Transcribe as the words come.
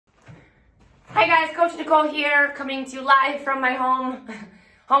Hi guys, Coach Nicole here, coming to you live from my home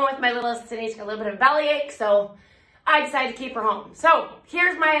with my littlest today. She's got a little bit of bellyache, so I decided to keep her home. So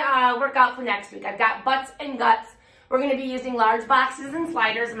here's my workout for next week. I've got butts and guts. We're going to be using large boxes and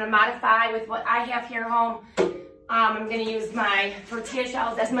sliders. I'm going to modify with what I have here at home. I'm going to use my tortilla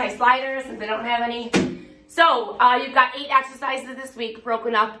shells as my sliders since I don't have any. So you've got 8 exercises this week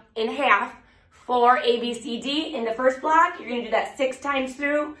broken up in half for A, B, C, D. In the first block, you're going to do that 6 times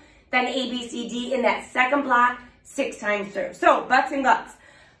through. Then A, B, C, D in that second block, 6 times through. So, butts and guts.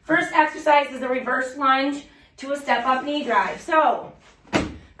 First exercise is a reverse lunge to a step-up knee drive. So,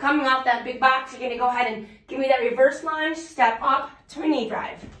 coming off that big box, you're going to go ahead and give me that reverse lunge, step up to a knee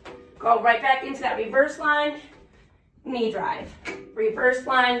drive. Go right back into that reverse lunge, knee drive. Reverse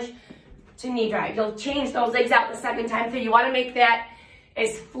lunge to knee drive. You'll change those legs out the second time through. You want to make that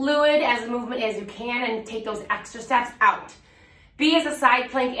as fluid as a movement as you can and take those extra steps out. B is a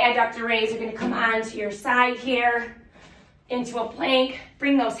side plank adductor raise. You're going to come onto your side here into a plank.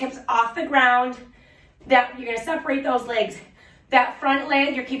 Bring those hips off the ground. You're going to separate those legs. That front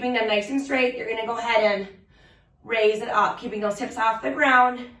leg, you're keeping them nice and straight. You're going to go ahead and raise it up, keeping those hips off the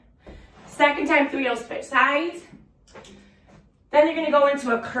ground. Second time through, you'll switch sides. Then you're going to go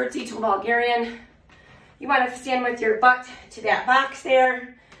into a curtsy to a Bulgarian. You want to stand with your butt to that box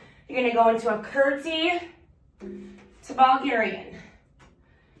there. You're going to go into a curtsy to Bulgarian.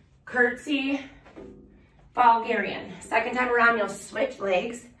 Curtsy, Bulgarian. Second time around, you'll switch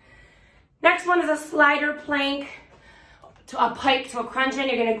legs. Next one is a slider plank to a pike to a crunch in.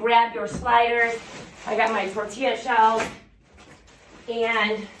 You're going to grab your sliders. I got my tortilla shells.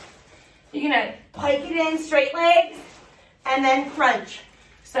 And you're going to pike it in, straight legs, and then crunch.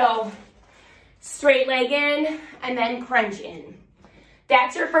 So, straight leg in, and then crunch in.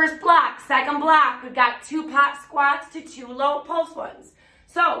 That's your first block. Second block, we've got 2 pop squats to 2 low pulse ones.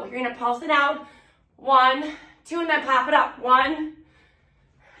 So you're gonna pulse it out, 1, 2, and then pop it up. 1,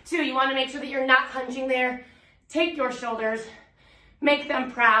 2, you wanna make sure that you're not hunching there. Take your shoulders, make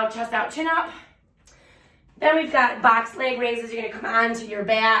them proud, chest out, chin up. Then we've got box leg raises. You're gonna come onto your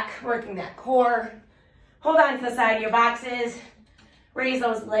back, working that core. Hold on to the side of your boxes. Raise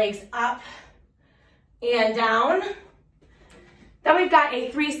those legs up and down. Then we've got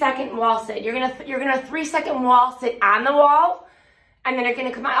a 3-second wall sit. You're gonna 3-second wall sit on the wall, and then you're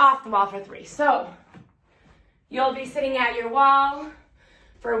gonna come off the wall for 3. So you'll be sitting at your wall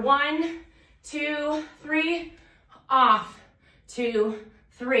for 1, 2, 3, off, 2,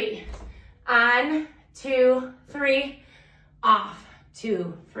 3, on, 2, 3, off,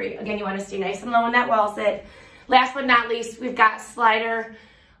 2, 3. Again, you want to stay nice and low in that wall sit. Last but not least, we've got slider,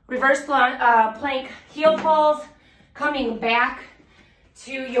 reverse plank, heel pulls, coming back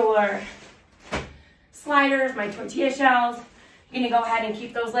to your sliders, my tortilla shells. You're gonna go ahead and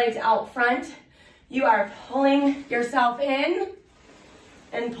keep those legs out front. You are pulling yourself in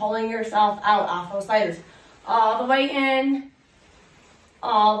and pulling yourself out off those sliders. All the way in,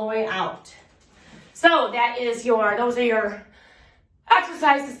 all the way out. So those are your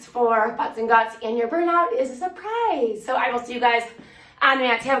exercises for butts and guts, and your burnout is a surprise. So I will see you guys on the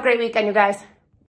mat. Have a great weekend, you guys.